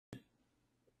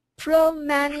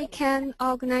pro-mannequin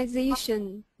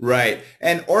organization. Right.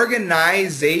 And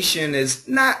organization is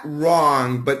not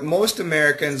wrong, but most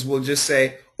Americans will just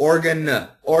say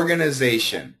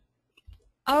organization.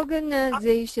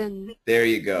 Organization. There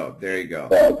you go. There you go.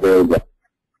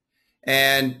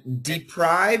 And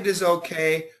deprived is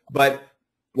okay, but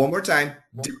one more time,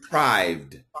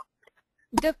 deprived.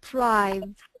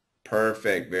 Deprived.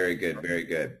 Perfect. Very good. Very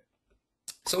good.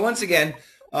 So once again,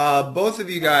 both of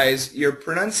you guys, your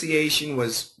pronunciation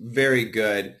was very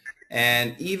good,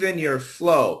 and even your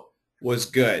flow was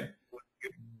good.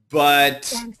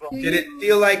 But did it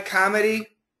feel like comedy?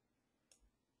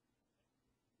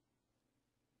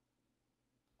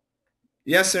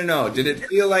 Yes or no? Did it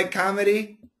feel like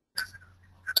comedy?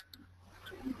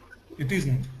 It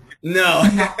isn't. No.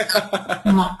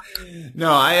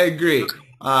 No, I agree.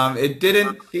 It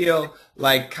didn't feel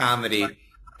like comedy,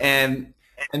 and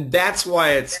that's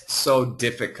why it's so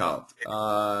difficult.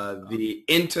 The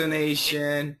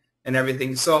intonation and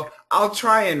everything. So I'll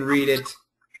try and read it,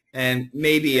 and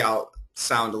maybe I'll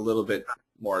sound a little bit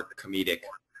more comedic.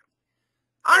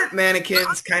 Aren't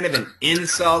mannequins kind of an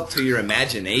insult to your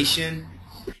imagination?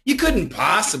 You couldn't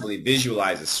possibly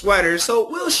visualize a sweater, so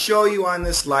we'll show you on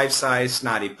this life-size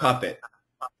snotty puppet.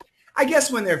 I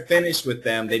guess when they're finished with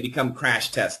them, they become crash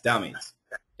test dummies.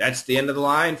 That's the end of the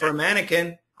line for a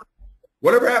mannequin.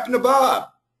 Whatever happened to Bob?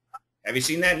 Have you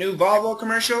seen that new Volvo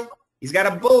commercial? He's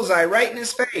got a bullseye right in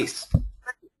his face.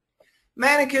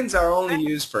 Mannequins are only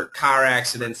used for car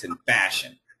accidents and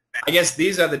fashion. I guess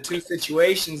these are the two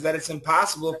situations that it's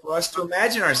impossible for us to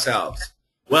imagine ourselves,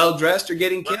 well-dressed or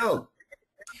getting killed.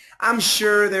 I'm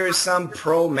sure there is some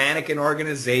pro-mannequin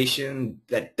organization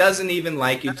that doesn't even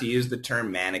like you to use the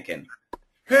term mannequin.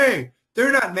 Hey,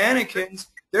 they're not mannequins.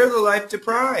 They're the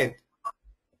life-deprived.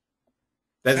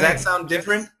 Does that sound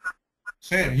different?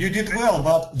 Shane, you did well,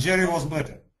 but Jerry was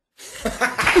better.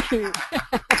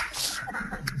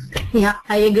 Yeah,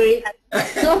 I agree.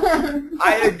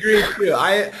 I agree too.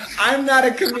 I'm not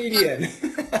a comedian.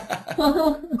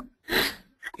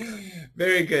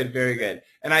 Very good, very good.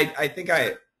 And I think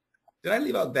did I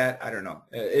leave out that? I don't know.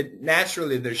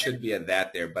 Naturally there should be a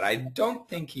that there, but I don't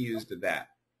think he used a that.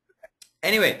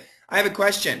 Anyway, I have a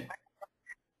question.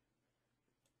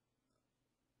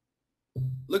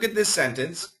 Look at this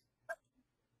sentence.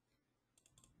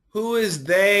 Who is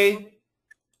they?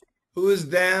 Who is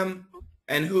them?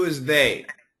 And who is they?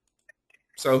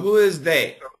 So who is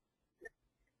they?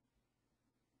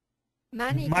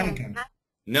 Mannequin.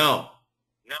 No.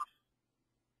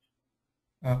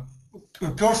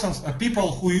 Persons,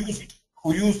 people who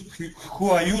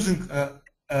are using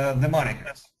the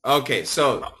mannequins. Okay,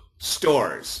 so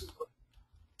stores.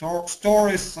 Store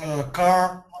is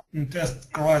car and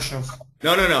test crashes.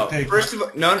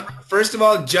 No. First of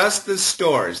all, just the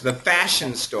stores, the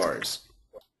fashion stores.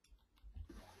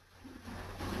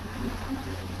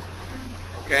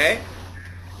 Okay?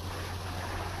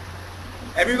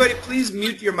 Everybody, please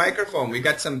mute your microphone. We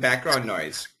got some background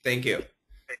noise. Thank you.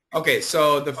 Okay,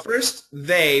 so the first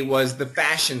they was the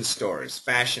fashion stores.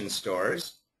 Fashion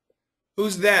stores.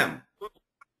 Who's them?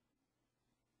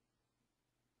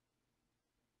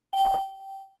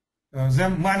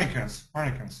 Them mannequins.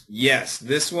 Yes,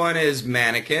 this one is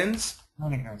mannequins.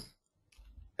 Mannequins.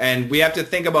 And we have to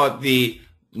think about the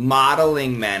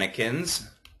modeling mannequins.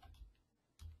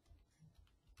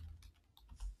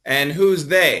 And who's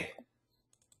they?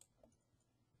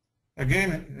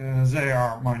 Again, they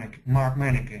are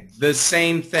mannequins. The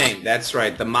same thing. That's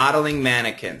right. The modeling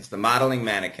mannequins. The modeling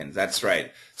mannequins. That's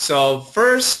right. So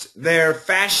first they're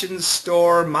fashion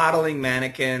store modeling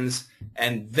mannequins,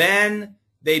 and then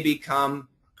they become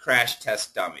crash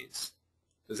test dummies.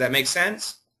 Does that make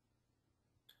sense?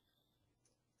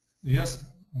 Yes,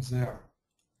 they are.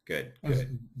 Good. They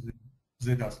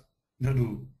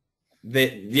do.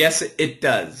 Yes, it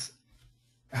does.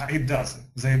 It does.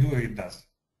 They do. It does.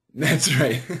 That's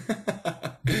right.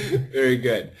 Very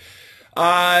good.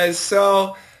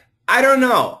 So, I don't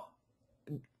know.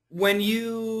 When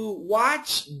you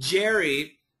watch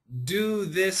Jerry do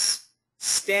this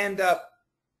stand-up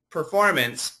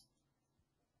performance,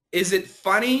 is it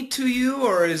funny to you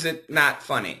or is it not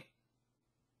funny?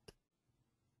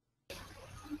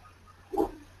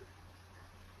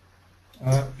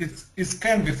 It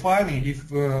can be funny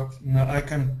if I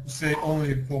can say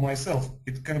only for myself.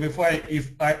 It can be funny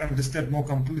if I understand more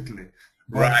completely.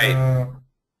 But, right.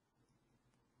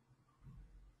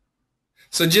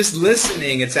 So just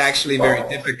listening, it's actually very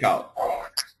difficult.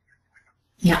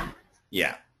 Yeah.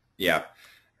 Yeah.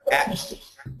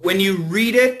 When you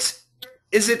read it,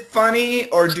 is it funny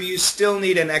or do you still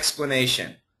need an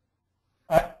explanation?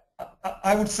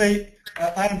 I would say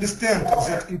I understand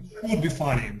that it could be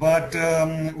funny, but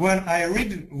when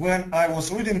I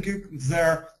was reading it,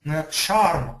 their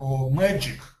charm or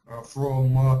magic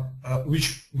from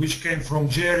which came from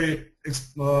Jerry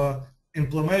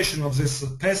implementation of this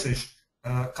passage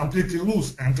completely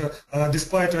loose. And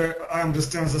despite I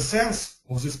understand the sense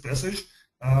of this passage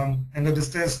and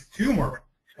understand humor,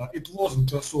 it wasn't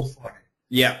so funny.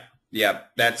 Yeah, yeah,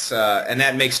 that's and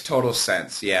that makes total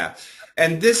sense. Yeah,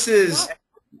 and this is.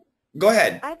 Go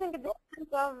ahead. I think it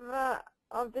depends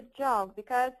of the joke,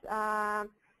 because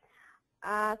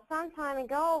some time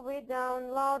ago we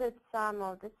downloaded some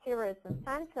of the series in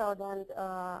Seinfeld and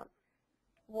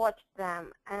watched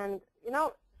them, and you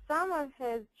know, some of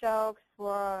his jokes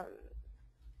were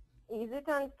easy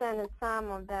to understand and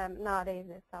some of them not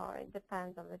easy, so it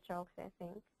depends on the jokes, I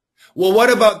think. Well,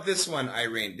 what about this one,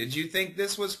 Irene? Did you think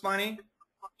this was funny?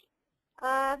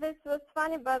 This was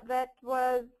funny, but that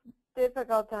was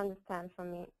difficult to understand for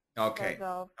me. Okay.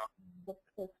 Because of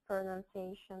his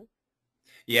pronunciation.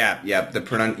 Yeah, yeah, the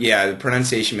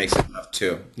pronunciation makes it tough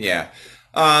too. Yeah.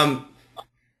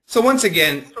 So once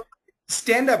again,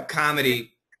 stand-up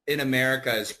comedy in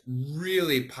America is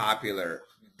really popular,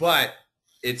 but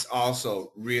it's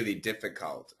also really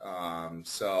difficult.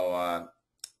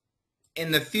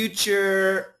 In the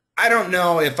future, I don't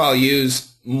know if I'll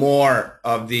use more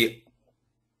of the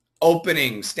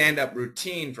opening stand-up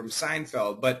routine from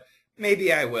Seinfeld, but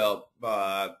maybe I will,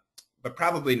 but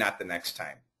probably not the next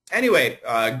time. Anyway,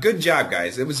 good job,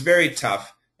 guys. It was very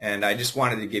tough, and I just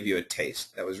wanted to give you a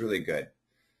taste. That was really good.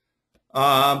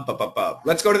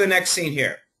 Let's go to the next scene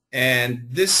here. And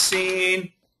this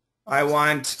scene, I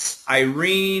want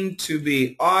Irene to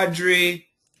be Audrey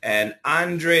and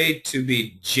Andre to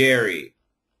be Jerry.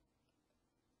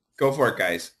 Go for it,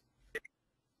 guys.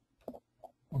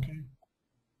 Okay.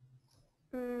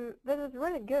 This is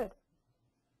really good.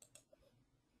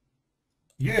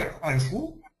 Yeah, I'm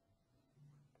full.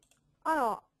 Oh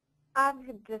no, I've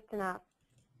had just enough.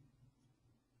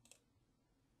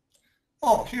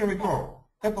 Oh, here we go.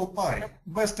 Apple pie.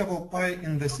 Best apple pie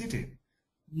in the city.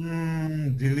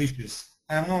 Delicious.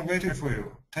 I'm not waiting for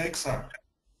you. Take some.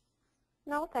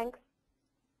 No, thanks.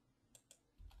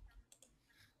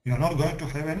 You're not going to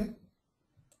have any?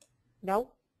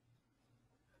 No.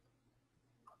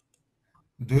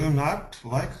 Do you not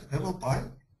like apple pie?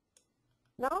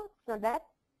 No, it's not that.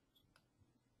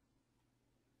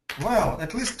 Well,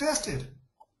 at least test it.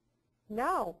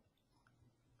 No.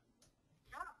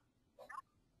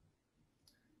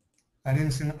 I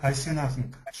see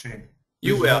nothing, Shane.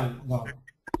 You Please will. go down.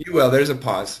 You will. There's a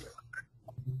pause.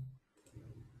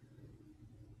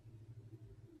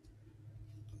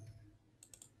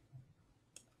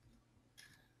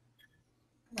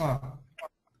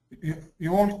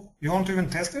 You won't even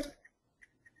test it?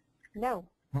 No.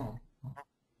 No.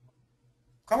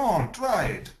 Come on, try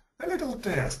it. A little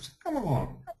test. Come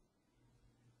on.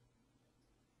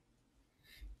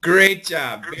 Great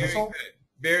job. Very That's all? good.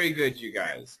 Very good, you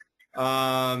guys.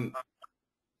 That's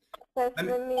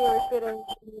me repeating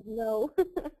no.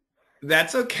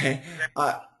 That's okay.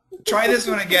 Try this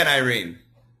one again, Irene.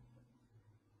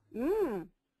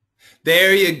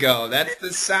 There you go. That's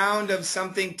the sound of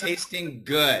something tasting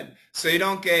good. So you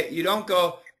don't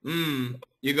go,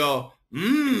 you go,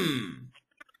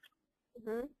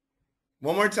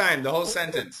 One more time, the whole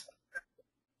sentence.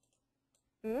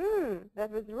 That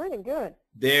was really good.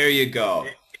 There you go.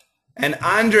 And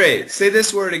Andre, say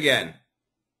this word again.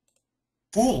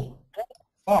 Full.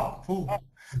 Oh, full.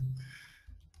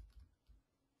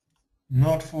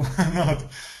 Not full. Not.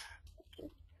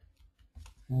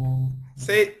 Full.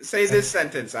 Say this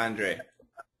sentence, Andre.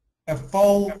 A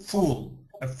full full.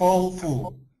 A full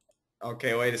full.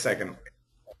 Okay, wait a second.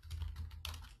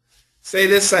 Say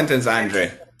this sentence,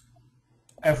 Andre.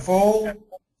 A full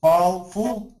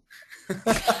full.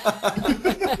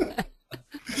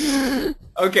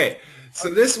 Okay, so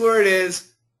this word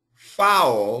is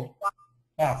foul.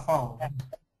 Foul.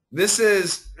 This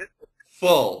is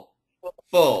full.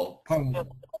 Full.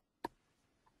 Full.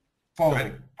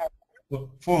 Full.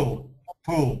 Full.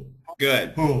 Full.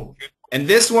 Good. Full. And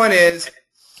this one is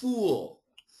fool.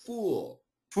 Fool.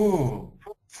 Full.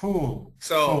 Full.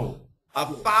 So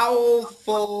a foul,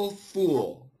 full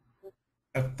fool.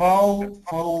 A foul,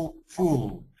 full,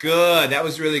 full. Good. That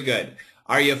was really good.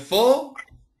 Are you full?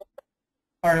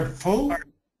 Are you full?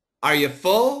 Are you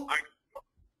full?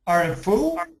 Are you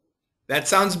full? That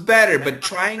sounds better, but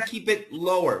try and keep it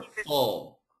lower.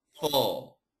 Full.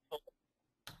 Full.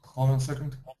 Hold on a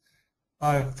second.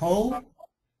 Are you full?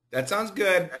 That sounds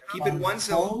good. Keep it one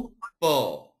syllable.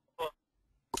 Full.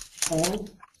 Full.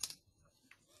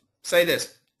 Say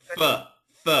this. F.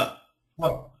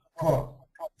 Full. Full.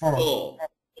 Full. Full.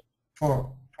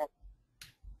 Full.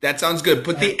 That sounds good.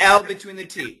 Put the L between the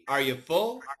T. Are you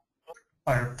full?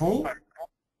 Are you full?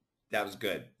 That was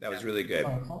good. That was really good.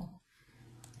 Are you full?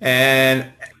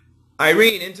 And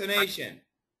Irene, intonation.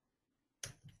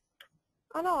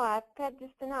 Oh no, I've had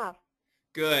just enough.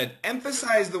 Good.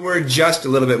 Emphasize the word just a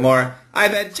little bit more.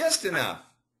 I've had just enough.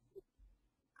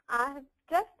 I have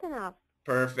just enough.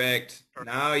 Perfect.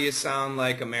 Now you sound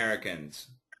like Americans.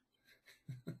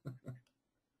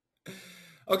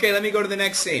 Okay, let me go to the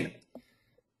next scene.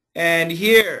 And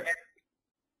here,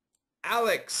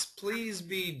 Alex, please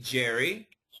be Jerry.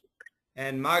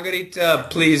 And Margarita,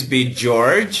 please be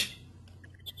George.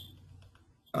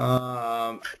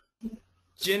 Jinhong,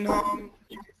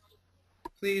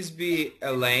 please be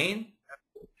Elaine.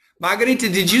 Margarita,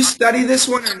 did you study this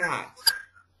one or not?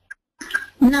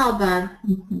 No, but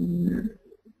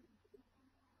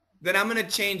Then I'm going to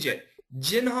change it.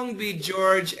 Jinhong be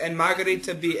George and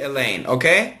Margarita be Elaine,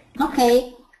 okay?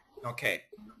 okay. Okay.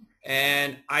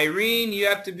 And Irene, you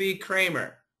have to be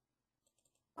Kramer.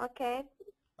 Okay.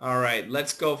 All right,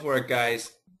 let's go for it,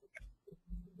 guys.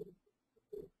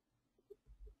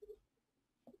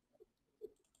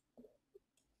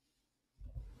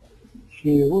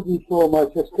 She wouldn't so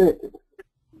much escaped.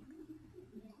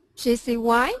 She see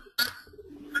why?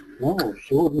 No,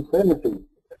 she wouldn't say anything.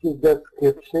 She just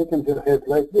kept shaking her head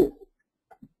like this.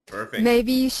 Perfect.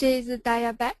 Maybe she's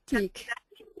diabetic.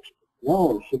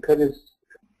 No, she carries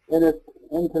any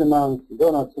amount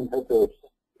donuts in her purse.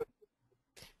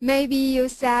 Maybe you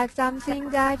said something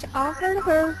that offered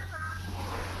her.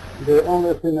 The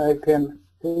only thing I can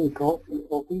think of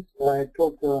is I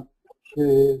told her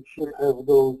she should have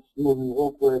those moving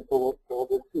walkways over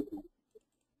the city.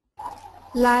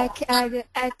 Like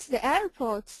at the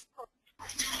airport.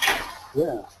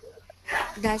 Yeah,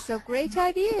 That's a great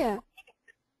idea.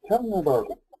 tell me about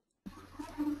it.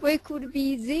 We could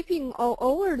be zipping all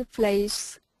over the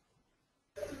place.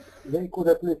 They could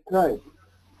at least try.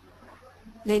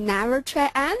 They never try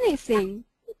anything.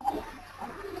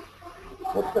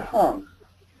 What's the harm?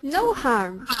 No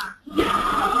harm.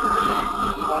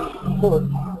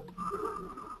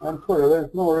 I'm sorry,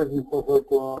 there's no reason for her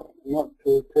to not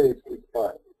to taste this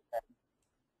pie.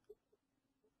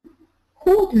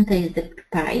 Who wouldn't taste the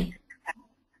pie?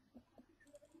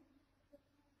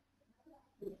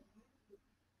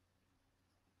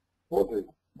 What is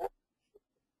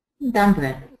it?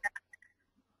 Dumbler.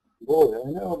 Boy, I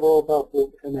never brought up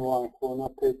with anyone for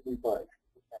not tasting pie.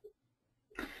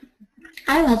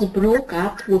 I was broke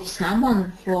up with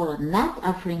someone for not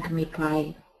offering me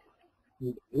pie.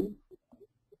 Mm-hmm.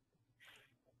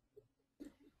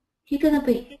 He gonna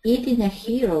be eating a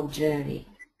hero, Jerry.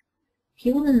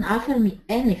 He wouldn't offer me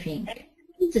anything.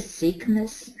 It's a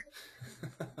sickness.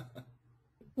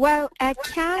 Well, I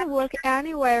can't work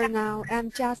anywhere now.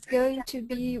 I'm just going to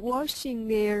be washing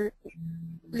their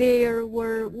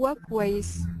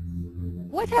walkways.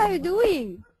 What are you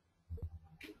doing?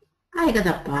 I got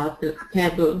a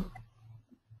pebble.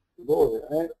 Boy,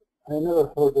 I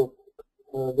never heard of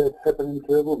that happening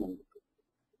to a woman.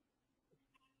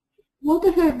 What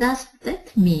the hell does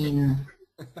that mean?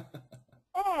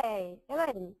 Hey,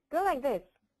 Elaine, go like this.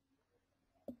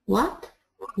 What?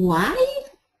 Why?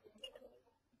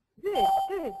 Do it,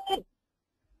 do it, do it.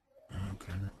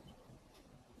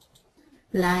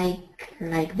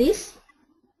 Like this?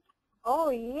 Oh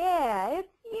yeah, it's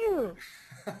you.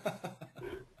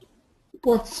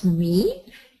 What's me?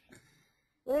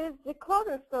 There's the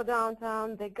clothing store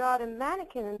downtown. They got a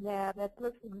mannequin in there that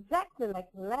looks exactly like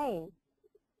Elaine.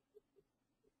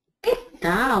 Get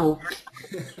out.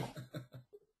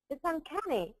 It's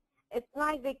uncanny. It's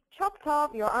like they chopped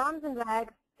off your arms and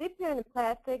legs, dipped you in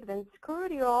plastic, then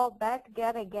screwed you all back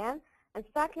together again and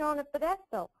stuck you on a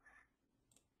pedestal.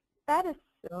 That is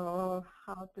so,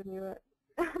 how do you,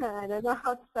 I don't know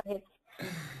how to say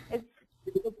it.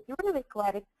 It's really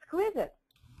quite exquisite.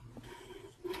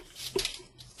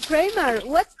 Kramer,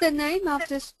 what's the name of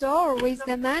the store with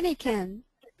the mannequin?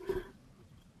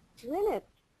 Isn't it?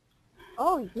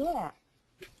 Oh yeah.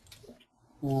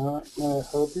 May I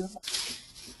help you?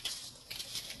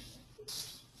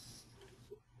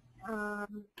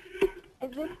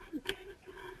 Is it?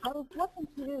 I was looking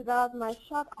to you without my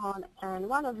shirt on, and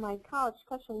one of my couch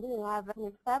cushions didn't have any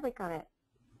fabric on it.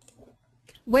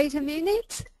 Wait a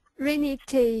minute.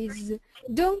 Renites,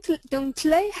 don't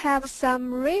they have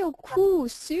some real cool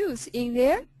suits in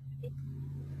there?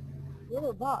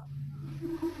 Little box.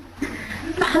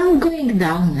 I'm going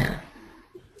down there.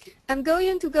 I'm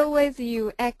going to go with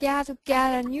you. I got to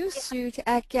get a new suit.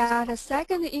 I got a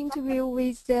second interview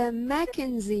with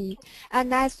Mackenzie,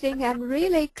 and I think I'm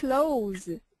really close.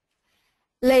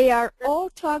 They are all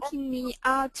talking me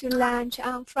out to lunch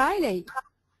on Friday.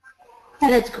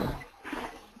 Let's go.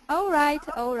 All right,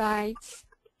 all right.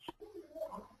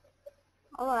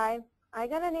 All right. I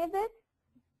gonna need this?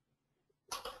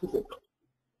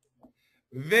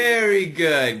 Very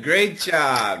good. Great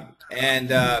job. And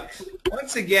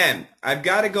once again, I've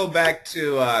got to go back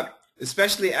to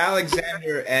especially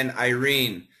Alexander and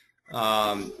Irene.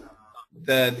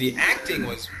 The acting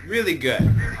was really good.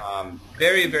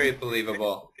 Very, very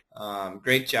believable.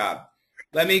 Great job.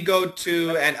 Let me go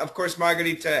to, and of course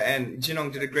Margarita and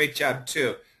Jinhong did a great job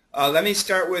too. Let me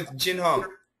start with Jinhong.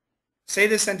 Say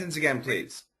this sentence again,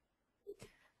 please.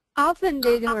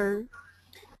 Offended her.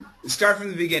 Start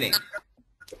from the beginning.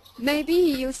 Maybe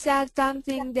you said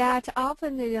something that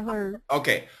offended her.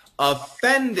 Okay.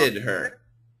 Offended her.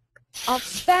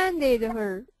 Offended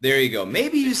her. There you go.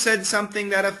 Maybe you said something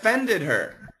that offended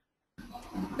her.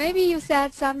 Maybe you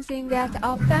said something that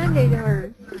offended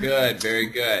her. Good. Very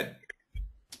good.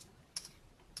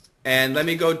 And let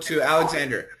me go to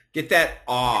Alexander. Get that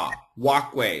aw.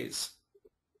 Walkways.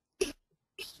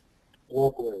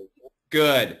 Walkways.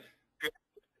 Good.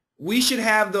 We should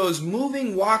have those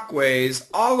moving walkways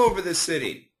all over the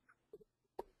city.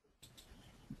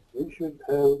 We should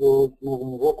have those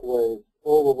moving walkways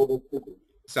all over the city.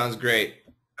 Sounds great.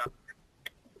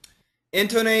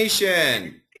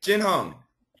 Intonation. Jinhong.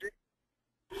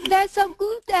 That's a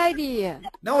good idea.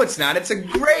 No, it's not. It's a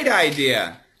great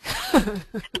idea.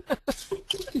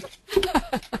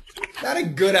 Not a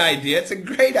good idea. It's a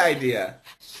great idea.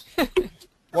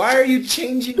 Why are you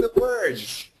changing the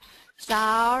words?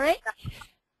 Sorry.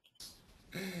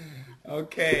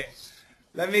 Okay.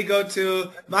 Let me go to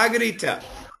Margarita.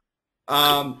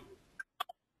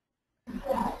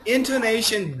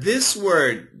 Intonation, this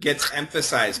word gets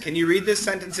emphasized. Can you read this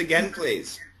sentence again,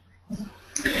 please?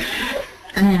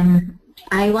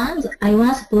 I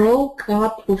once broke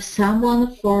up with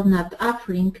someone for not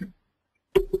offering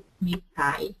me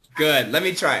pie. Good. Let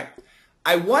me try.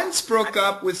 I once broke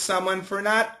up with someone for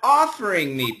not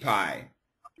offering me pie.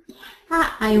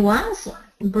 I once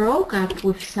broke up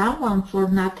with someone for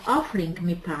not offering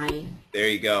me pie. There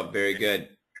you go. Very good.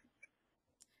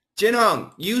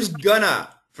 Jinhong, use gonna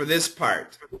for this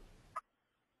part.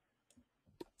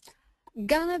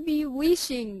 Gonna be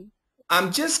wishing.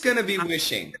 I'm just gonna be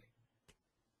wishing.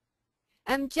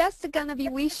 I'm just gonna be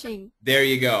wishing. There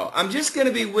you go. I'm just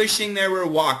gonna be wishing there were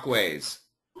walkways.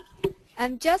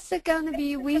 I'm just gonna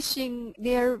be wishing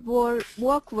there were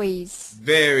walkways.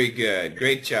 Very good.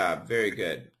 Great job. Very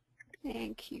good.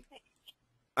 Thank you.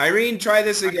 Irene, try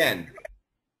this again.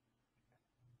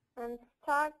 And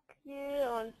stuck you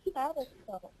on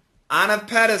pedestal. On a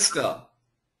pedestal.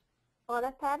 On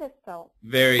a pedestal.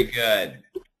 Very good.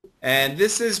 And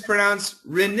this is pronounced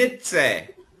Renitze.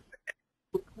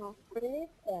 Oh, really?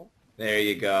 There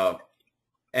you go.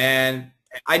 And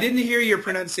I didn't hear your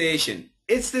pronunciation.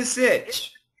 It's the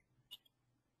sitch.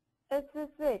 It's a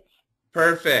switch.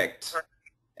 Perfect.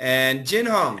 And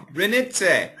Jinhong,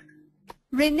 Renitze.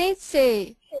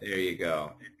 Renitze. There you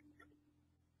go.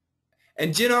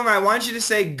 And Jinhong, I want you to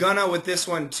say gonna with this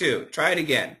one too. Try it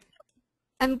again.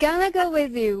 I'm gonna go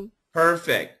with you.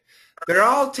 Perfect. They're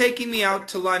all taking me out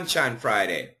to lunch on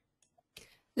Friday.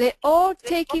 They're all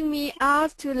taking me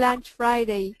out to lunch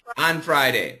Friday. On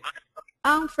Friday.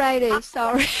 On Friday,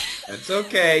 sorry. That's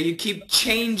okay. You keep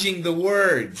changing the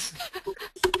words.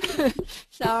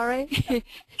 Sorry.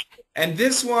 And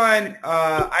this one,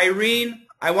 Irene,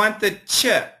 I want the ch.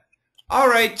 All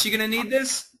right, you gonna need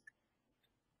this?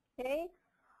 Okay.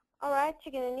 All right,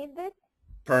 you're gonna need this.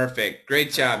 Perfect.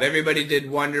 Great job. Everybody did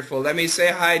wonderful. Let me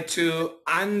say hi to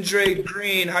Andre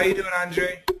Green. How you doing,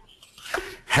 Andre?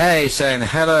 Hey, Shane.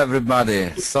 Hello, everybody.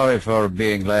 Sorry for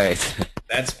being late.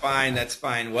 That's fine. That's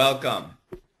fine. Welcome.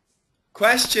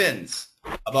 Questions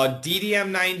about DDM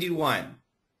 91?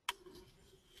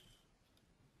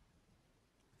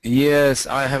 Yes,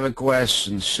 I have a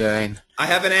question, Shane. I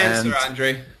have an answer,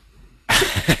 Andre.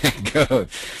 Good.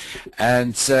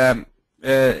 And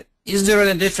is there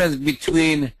any difference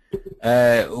between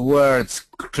words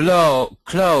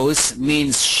clothes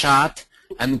means shirt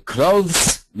and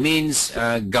clothes means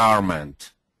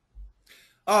garment?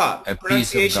 Ah, A piece of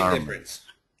pronunciation garment. difference.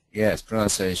 Yes,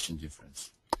 pronunciation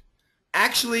difference.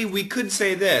 Actually, we could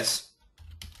say this.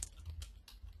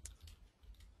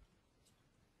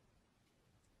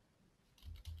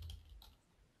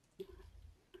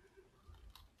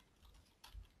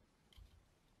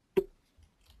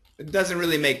 It doesn't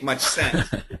really make much sense.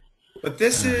 But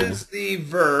this is the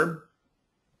verb.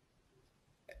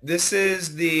 This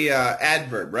is the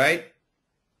adverb, right?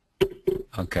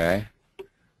 Okay.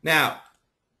 Now,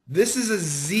 this is a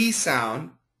Z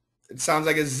sound. It sounds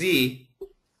like a Z.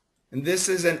 And this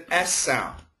is an S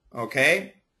sound,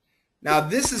 okay? Now,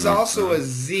 this is also a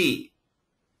Z.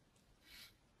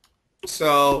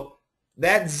 So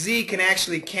that Z can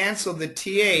actually cancel the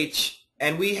TH,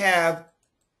 and we have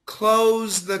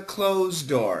close the closed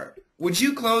door. Would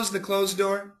you close the closed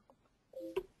door?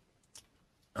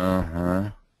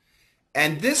 Uh-huh.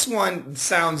 And this one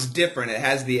sounds different. It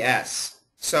has the S.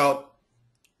 So,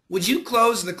 would you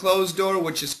close the closed door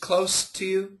which is close to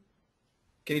you?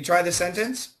 Can you try the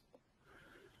sentence?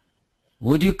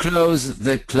 Would you close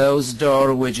the closed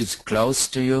door which is close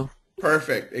to you?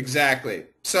 Perfect. Exactly.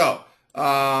 So,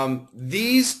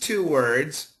 these two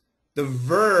words, the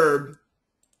verb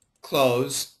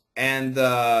close and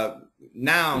the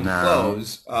noun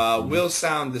close, will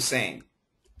sound the same.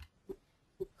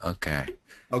 Okay.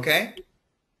 Okay?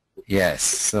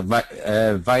 Yes,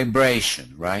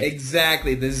 vibration, right?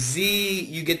 Exactly. The Z,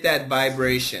 you get that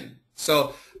vibration.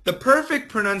 So the perfect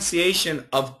pronunciation,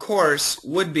 of course,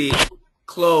 would be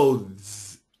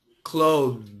clothes,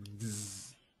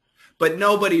 clothes. But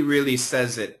nobody really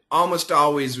says it. Almost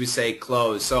always we say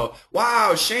clothes. So,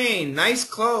 wow, Shane, nice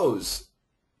clothes.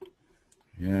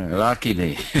 Yeah,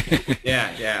 luckily.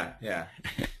 Yeah.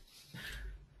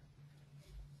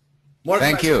 More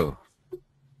Thank questions? you.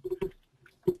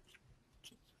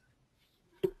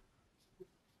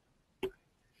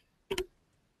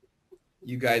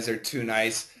 You guys are too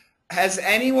nice. Has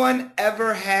anyone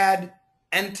ever had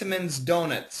Entenmann's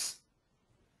donuts?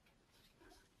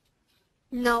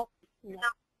 No.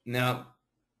 No.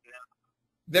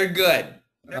 They're good.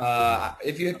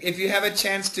 If you have a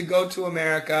chance to go to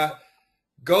America,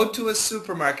 go to a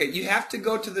supermarket. You have to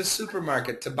go to the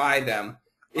supermarket to buy them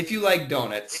if you like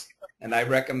donuts, and I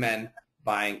recommend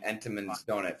buying Entenmann's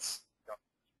donuts.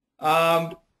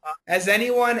 Has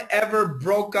anyone ever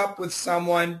broke up with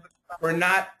someone for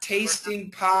not tasting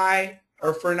pie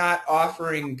or for not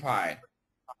offering pie?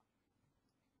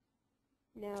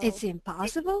 No. It's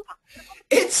impossible?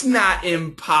 It's not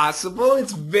impossible.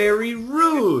 It's very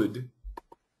rude.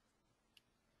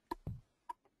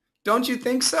 Don't you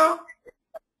think so?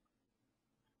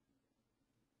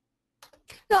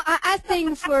 No, I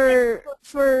think for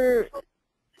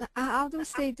how to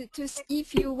say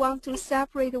if you want to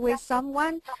separate with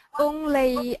someone,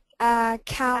 only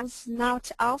counts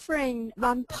not offering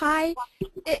one pie.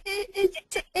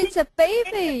 It's a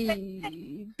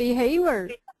baby behavior.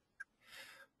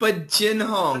 But Jin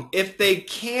Hong, if they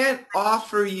can't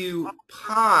offer you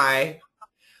pie,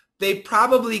 they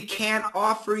probably can't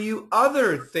offer you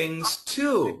other things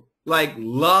too, like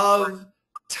love,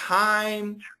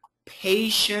 time,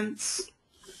 patience.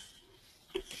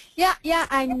 Yeah,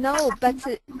 I know, but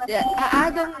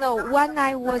I don't know. When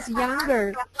I was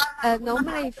younger,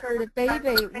 normally for the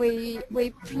baby,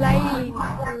 we playing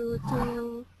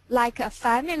to like a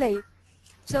family.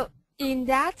 So in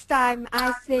that time,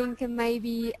 I think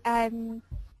maybe I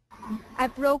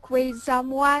broke with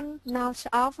someone, not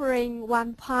offering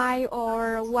one pie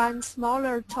or one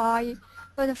smaller toy.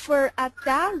 But for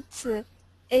adults,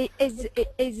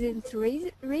 isn't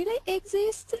really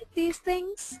exist these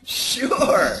things?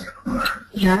 Sure.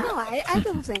 Yeah. No, I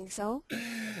don't think so.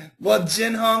 Well,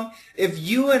 Jin Hong, if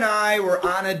you and I were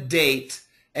on a date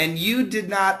and you did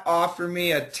not offer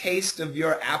me a taste of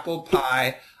your apple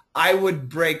pie, I would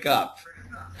break up.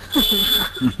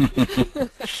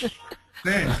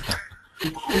 Then,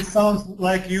 it sounds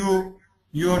like you're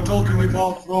talking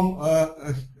about from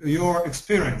your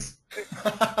experience.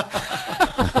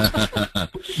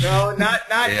 No,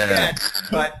 not yet.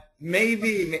 But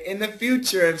maybe in the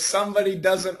future, if somebody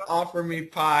doesn't offer me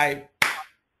pie,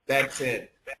 that's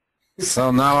it.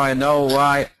 So now I know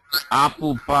why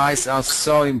apple pies are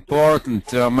so important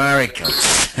to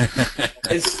Americans.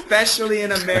 Especially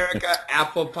in America,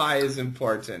 apple pie is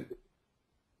important.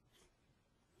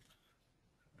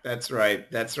 That's right.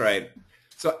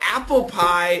 So apple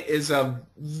pie is a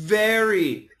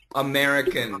very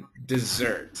American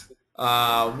dessert.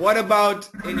 What about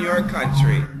in your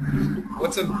country?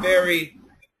 What's a very,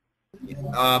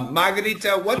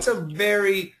 Margarita, what's a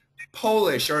very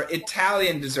Polish or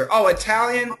Italian dessert? Oh,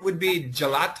 Italian would be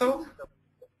gelato?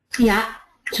 Yeah,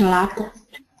 gelato.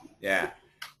 Yeah.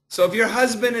 So if your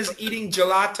husband is eating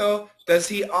gelato, does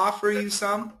he offer you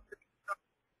some?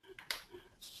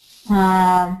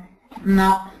 No.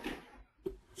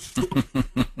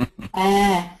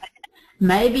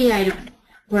 Maybe I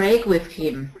break with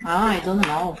him. Oh, I don't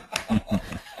know.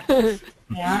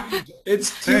 Yeah.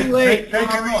 It's too late.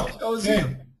 Take a note.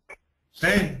 Chosen.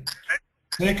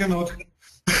 Take a note.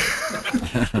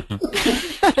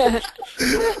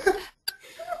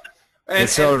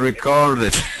 It's all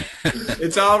recorded.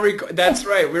 It's all that's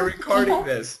right. We're recording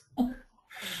this.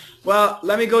 Well,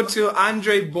 let me go to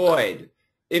Andre Boyd.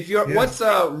 If you're, Yes. what's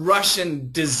a Russian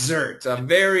dessert? A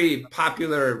very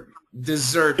popular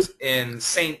dessert in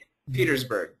St.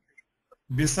 Petersburg.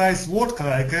 Besides vodka,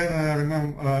 I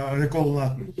can recall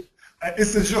nothing.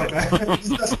 It's a joke. It's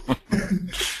just,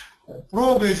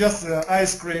 probably just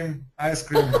ice cream. Ice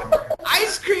cream.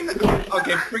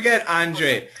 Okay, forget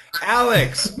Andre.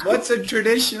 Alex, what's a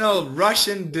traditional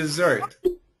Russian dessert?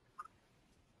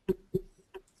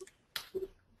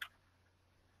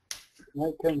 I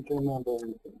can't remember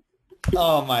anything.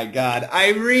 Oh my God.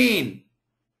 Irene,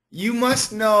 you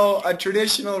must know a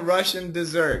traditional Russian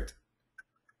dessert.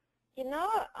 You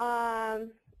know,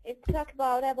 if you talk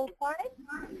about apple pie,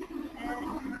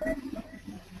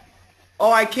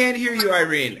 Oh, I can't hear you,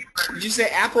 Irene. Did you say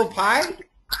apple pie?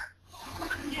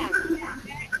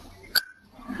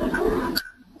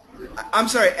 I'm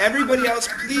sorry, everybody else,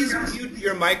 please mute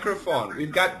your microphone.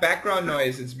 We've got background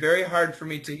noise. It's very hard for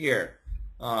me to hear.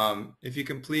 If you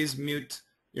can please mute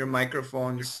your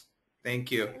microphones.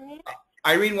 Thank you.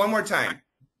 Irene, one more time.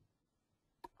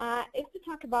 if you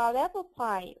talk about apple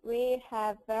pie, we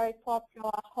have very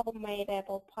popular homemade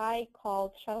apple pie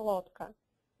called shalotka.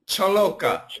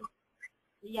 Choloka.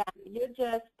 Yeah, you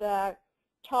just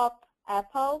chop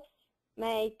apples,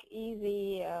 make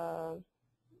easy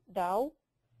dough.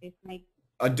 It's make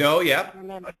A dough, yep.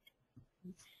 remember,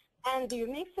 and you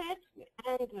mix it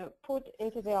and put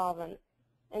into the oven.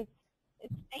 And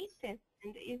it's tasty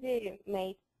and easy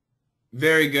made.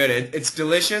 Very good. It's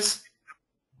delicious.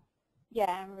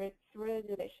 Yeah, it's really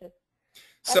delicious.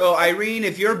 So Irene,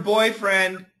 if your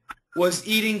boyfriend was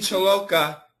eating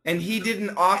choloka and he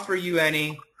didn't offer you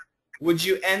any, would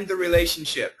you end the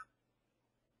relationship?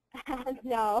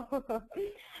 No,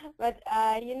 but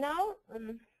you know,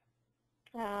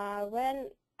 when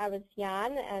I was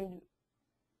young and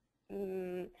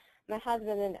my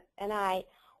husband and I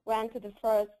went to the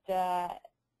first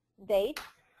date,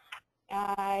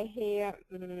 he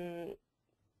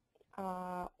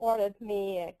ordered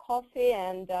me a coffee,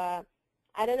 and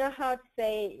I don't know how to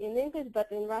say in English, but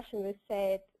in Russian we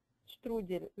say it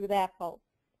strudel with apple.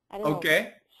 I don't Okay.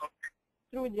 know.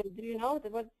 Strudel, do you know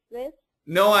what's this?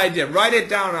 No idea. Write it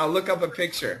down and I'll look up a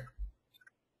picture.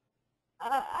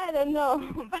 I don't know,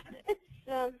 but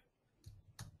it's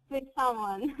with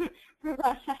someone from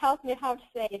Russia. Help me how to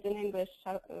say it in English.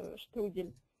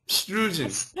 Strudel.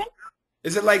 Strudel.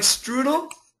 Is it like strudel?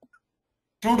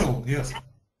 Strudel, yes.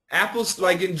 Apples,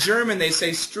 like in German, they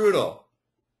say strudel.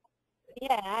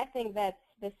 Yeah, I think that's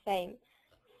the same.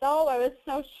 So I was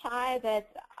so shy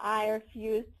that I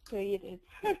refused to eat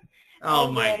it. Oh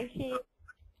and, my.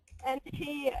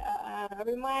 he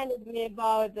reminded me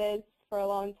about this for a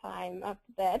long time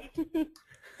after that.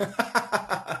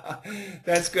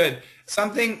 That's good.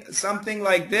 Something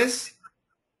like this?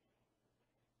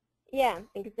 Yeah,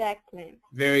 exactly.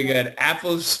 Very good.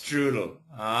 Apple strudel.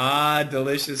 Ah,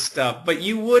 delicious stuff. But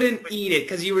you wouldn't eat it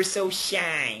because you were so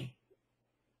shy.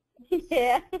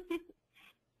 Yeah.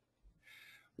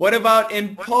 What about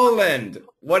in Poland?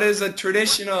 What is a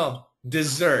traditional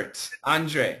dessert?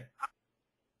 Andre?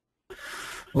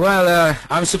 Well,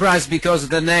 I'm surprised because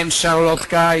the name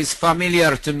Charlotka is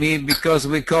familiar to me because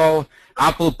we call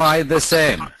apple pie the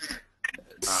same.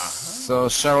 So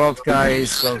Charlotka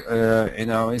is,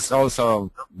 it's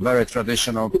also very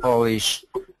traditional Polish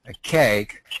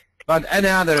cake. But any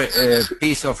other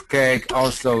piece of cake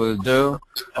also will do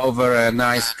over a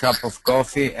nice cup of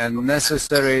coffee, and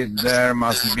necessary there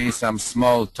must be some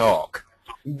small talk.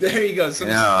 There you go. Some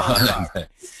Yeah. small talk.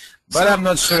 But I'm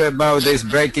not sure about this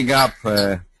breaking up,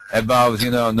 about,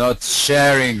 not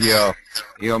sharing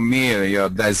your meal, your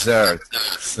dessert.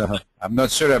 So I'm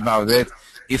not sure about it.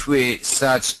 If we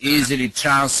such easily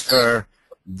transfer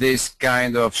this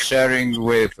kind of sharing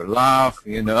with love,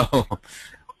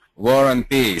 war and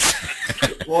peace.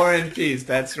 War and peace,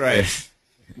 that's right.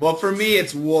 Well, for me,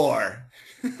 it's war.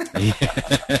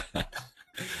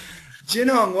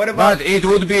 Jinong, what about... But it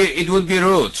would be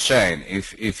rude, Shane,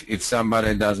 if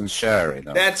somebody doesn't share,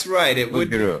 That's right, it would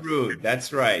be rude.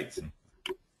 That's right.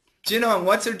 Jinong,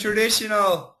 what's a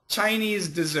traditional Chinese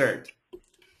dessert?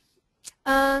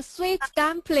 Sweet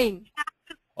dumpling.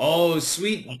 Oh,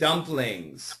 sweet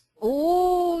dumplings.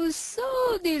 Oh,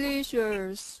 so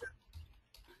delicious.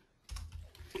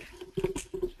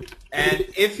 And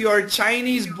if your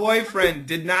Chinese boyfriend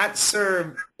did not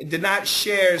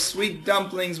share sweet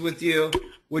dumplings with you,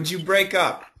 would you break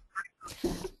up?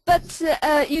 But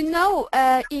you know,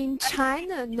 in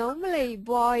China, normally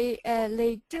boys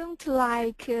they don't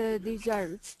like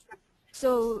desserts,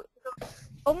 so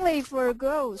only for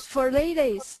girls, for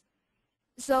ladies.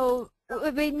 So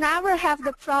we never have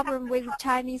the problem with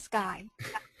Chinese guy.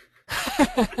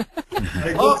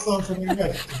 I got something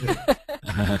next today.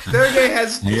 Sergey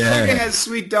has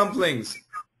sweet dumplings.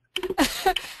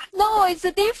 No, it's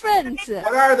different.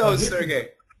 What are those, Sergey?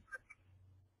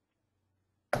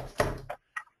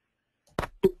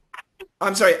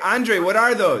 I'm sorry, Andre, what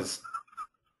are those?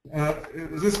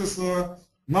 This is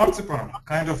marzipan,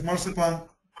 kind of marzipan.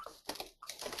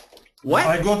 What?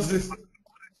 I got this.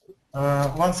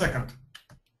 1 second.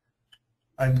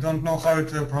 I don't know how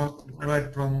to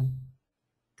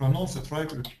pronounce it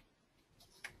right.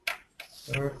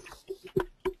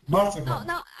 Marzipan.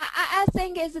 No, I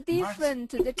think it's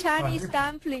different. The Chinese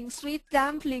dumpling, sweet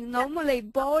dumpling, normally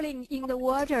boiling in the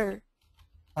water.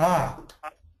 Ah.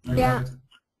 I Yeah. got it.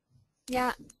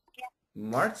 Yeah.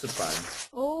 Marzipan.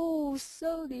 Oh,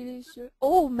 so delicious.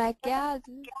 Oh my God.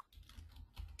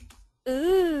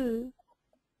 Ooh.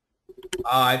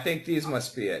 Oh, I think these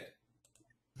must be it.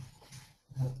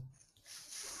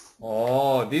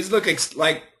 Oh, these look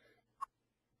like,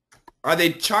 are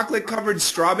they chocolate covered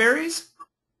strawberries?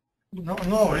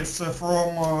 No, it's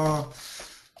from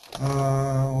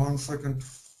 1 second.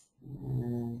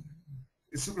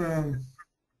 It's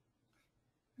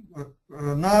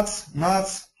nuts.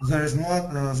 There is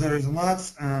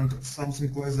nuts and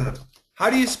something like that. How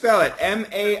do you spell it?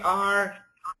 M-A-R?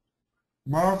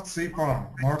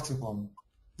 Marzipan.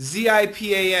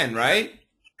 Z-I-P-A-N, right?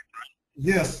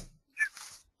 Yes.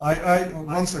 I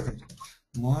 1 second.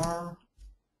 Oh,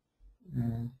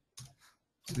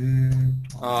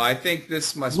 I think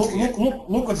this must be it.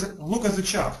 Look at the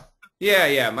chart.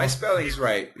 Yeah, my spelling's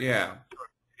right. Yeah.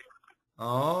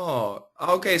 Oh,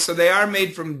 okay, so they are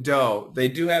made from dough. They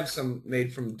do have some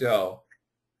made from dough.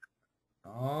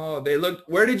 Oh, they look,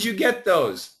 where did you get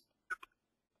those?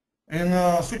 In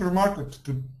a supermarket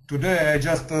today, I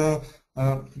just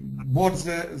bought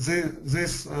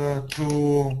this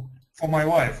for my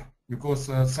wife because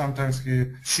sometimes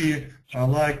she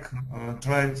like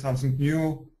try something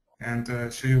new,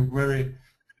 and she very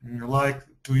like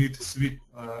to eat sweet,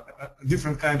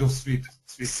 different kind of sweet.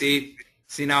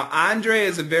 See now, Andre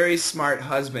is a very smart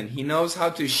husband. He knows how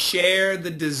to share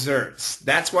the desserts.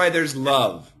 That's why there's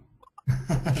love.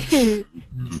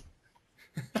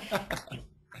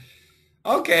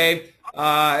 Okay,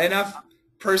 enough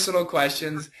personal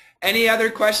questions. Any other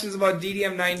questions about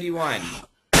DDM 91?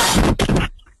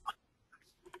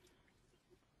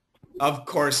 Of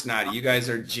course not. You guys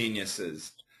are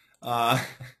geniuses.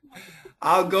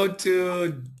 I'll go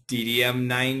to DDM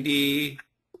 92.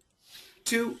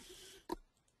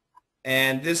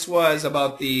 And this was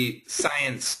about the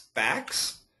science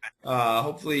facts.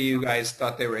 Hopefully you guys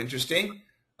thought they were interesting.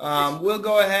 We'll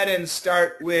go ahead and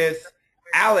start with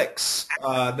Alex,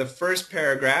 the first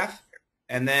paragraph,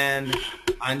 and then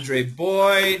Andre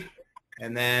Boyd,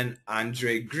 and then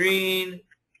Andre Green,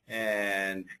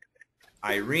 and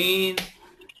Irene,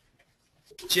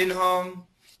 Jinhong,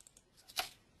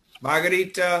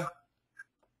 Margarita.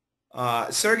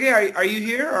 Sergey, are you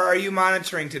here, or are you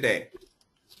monitoring today?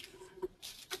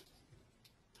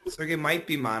 Sergey might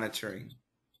be monitoring.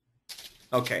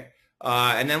 Okay,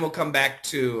 and then we'll come back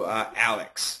to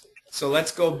Alex. So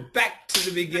let's go back to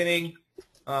the beginning.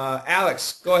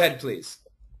 Alex, go ahead, please.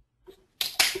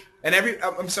 And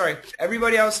I'm sorry,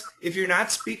 everybody else, if you're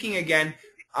not speaking again,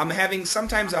 I'm having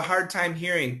sometimes a hard time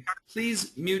hearing.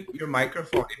 Please mute your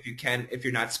microphone if you can, if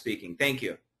you're not speaking. Thank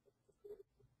you.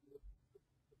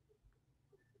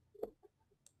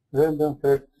 Random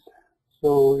facts.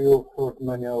 So you've heard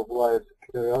many of life's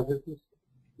curiosities,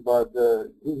 but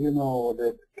did you know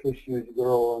that cashews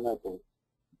grow on apples?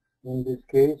 In this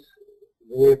case,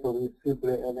 the apple is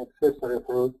simply an accessory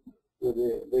fruit to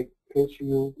the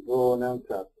cashew grown on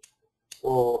top.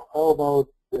 Or how about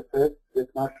the fact that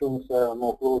mushrooms are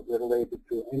more closely related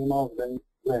to animals than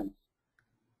plants?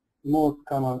 Most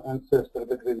common ancestor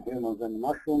between humans and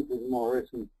mushrooms is more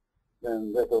recent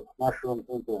than that of mushrooms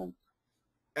and plants.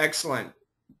 Excellent.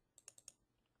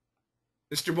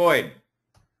 Mr. Boyd.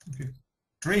 Okay.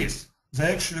 Trees,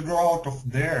 they actually grow out of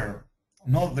the air,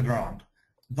 not the ground.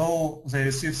 Though they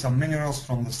receive some minerals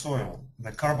from the soil,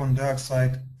 the carbon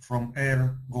dioxide from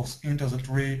air goes into the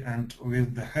tree and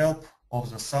with the help of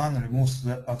the sun removes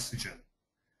the oxygen.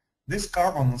 This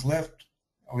carbon is left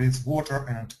with water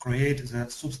and creates the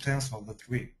substance of the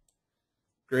tree.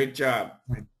 Great job.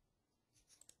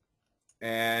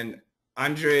 And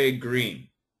Andre Green.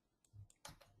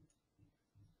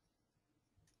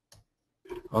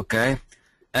 Okay.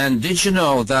 And did you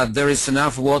know that there is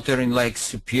enough water in Lake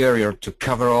Superior to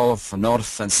cover all of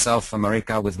North and South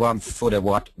America with 1 foot of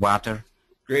water?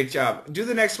 Great job. Do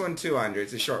the next one too, Andre.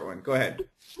 It's a short one. Go ahead.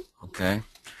 Okay.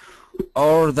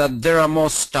 Or that there are more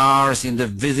stars in the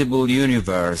visible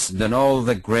universe than all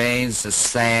the grains of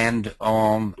sand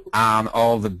on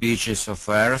all the beaches of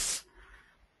Earth.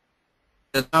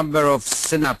 The number of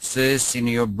synapses in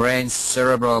your brain's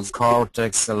cerebral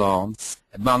cortex alone,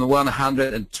 about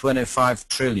 125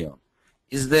 trillion,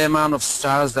 is the amount of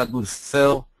stars that would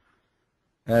fill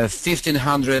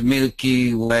 1,500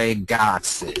 Milky Way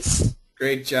galaxies.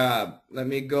 Great job. Let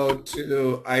me go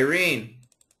to Irene.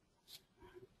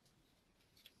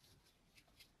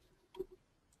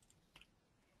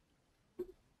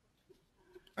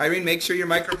 Irene, make sure your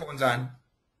microphone's on.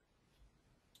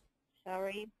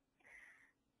 Sorry.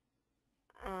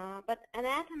 But an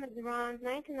atom is around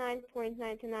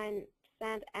 99.99%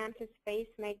 empty space,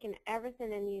 making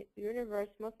everything in the universe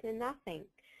mostly nothing,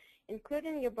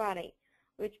 including your body,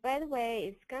 which, by the way,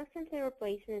 is constantly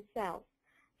replacing itself.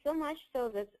 So much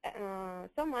so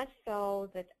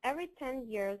that every 10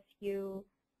 years your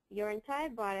entire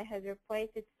body has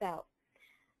replaced itself.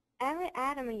 Every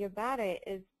atom in your body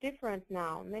is different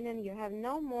now, meaning you have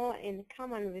no more in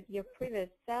common with your previous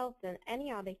self than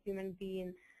any other human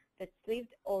being that's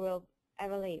lived or will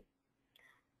ever live.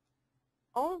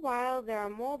 All the while there are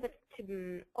more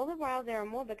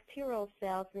bacterial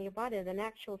cells in your body than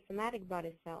actual somatic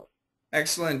body cells.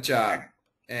 Excellent job.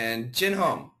 And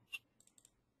Jinhong.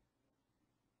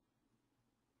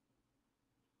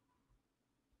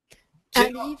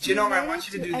 Jinhong, I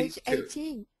want you to do these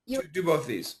two. Do both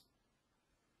these.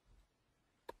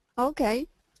 Okay.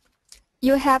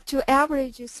 You have to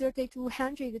average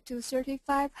 3,200 to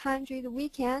 3,500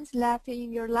 weekends left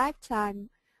in your lifetime.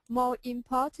 More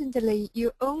importantly,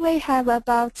 you only have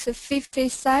about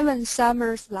 57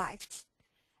 summers left.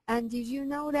 And did you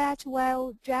know that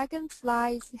while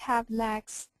dragonflies have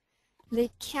legs,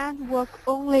 they can't walk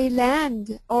only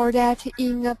land, or that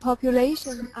in a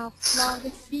population of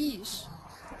flawed fish,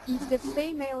 if the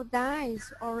female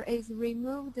dies or is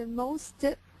removed, the most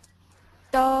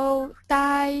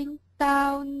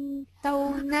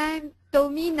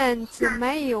dominant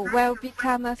male will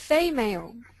become a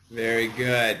female. Very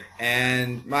good.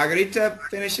 And Margarita,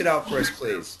 finish it out for us,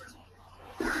 please.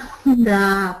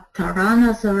 The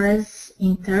Tyrannosaurus,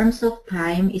 in terms of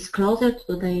time, is closer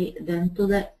today than to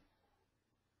the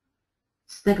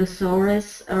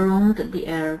Stegosaurus around the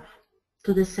Earth.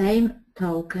 To the same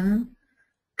token,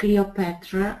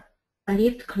 Cleopatra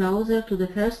lived closer to the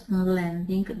first moon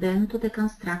landing than to the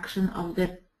construction of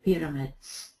the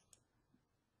pyramids.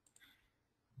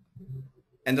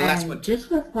 And the last one. Just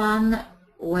for fun,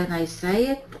 when I say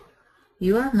it,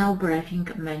 you are now breathing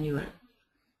manual.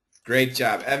 Great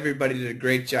job. Everybody did a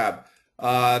great job.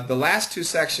 The last two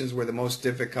sections were the most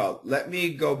difficult. Let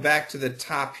me go back to the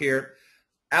top here.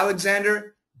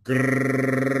 Alexander,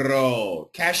 grow.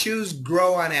 Cashews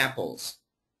grow on apples.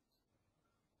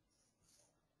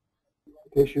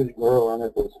 Cashews grow on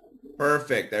apples.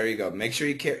 Perfect. There you go. Make sure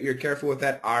you're careful with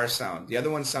that R sound. The other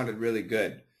one sounded really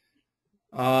good.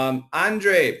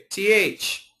 Andre,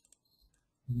 TH.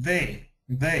 They.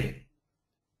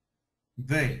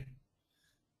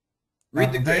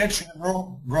 Read the they actually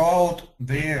grow out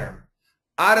the air.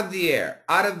 Out of the air.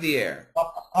 Out of the air.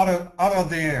 Out of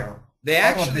the air. They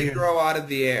actually grow out of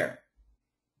the air.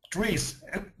 Trees.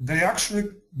 They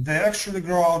actually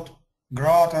grow out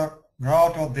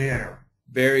of the air.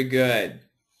 Very good.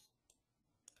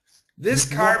 This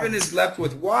carbon is left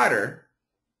with water.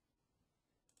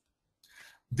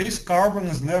 This carbon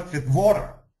is left with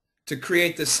water. To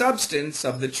create the substance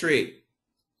of the tree.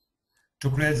 To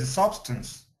create the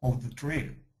substance of the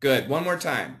tree. Good. One more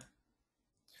time.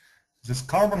 This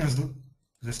carbon is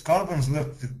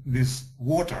left with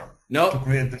water. No. To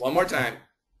create one more time.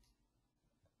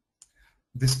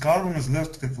 This carbon is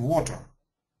left with water.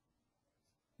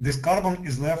 This carbon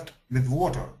is left with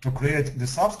water to create the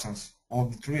substance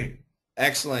of the tree.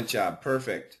 Excellent job.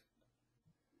 Perfect.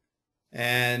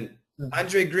 And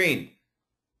Andre Green,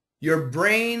 your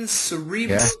brain's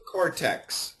cerebral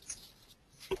cortex.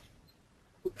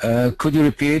 Could you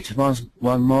repeat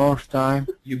one more time?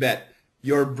 You bet.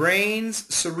 Your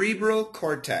brain's cerebral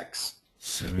cortex.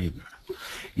 Cerebral.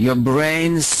 Your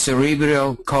brain's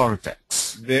cerebral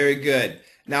cortex. Very good.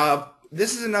 Now,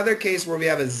 this is another case where we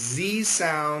have a Z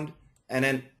sound and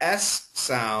an S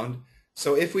sound.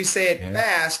 So if we say it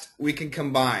fast, we can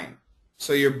combine.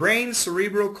 So your brain's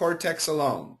cerebral cortex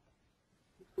alone.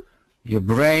 Your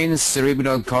brain's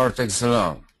cerebral cortex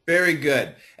alone. Very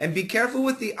good. And be careful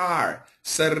with the R.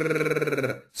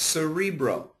 Cerebral.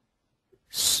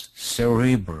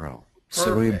 Cerebral.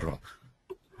 Cerebral.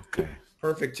 Okay.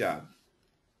 Perfect job.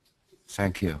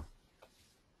 Thank you.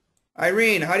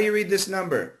 Irene, how do you read this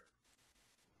number?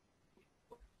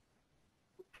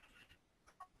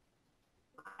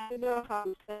 I don't know how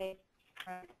to say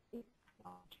it.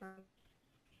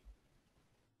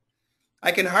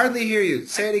 I can hardly hear you.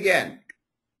 Say it again.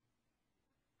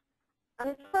 I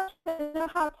don't know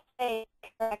how to say it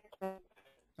correctly.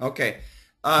 Okay.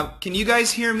 Can you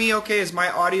guys hear me okay? Is my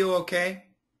audio okay?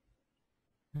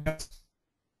 Yes.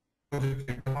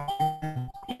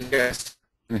 Yes.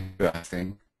 I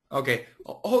think. Okay.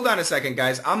 Hold on a second,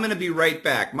 guys. I'm going to be right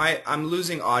back. I'm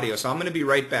losing audio, so I'm going to be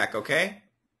right back, okay?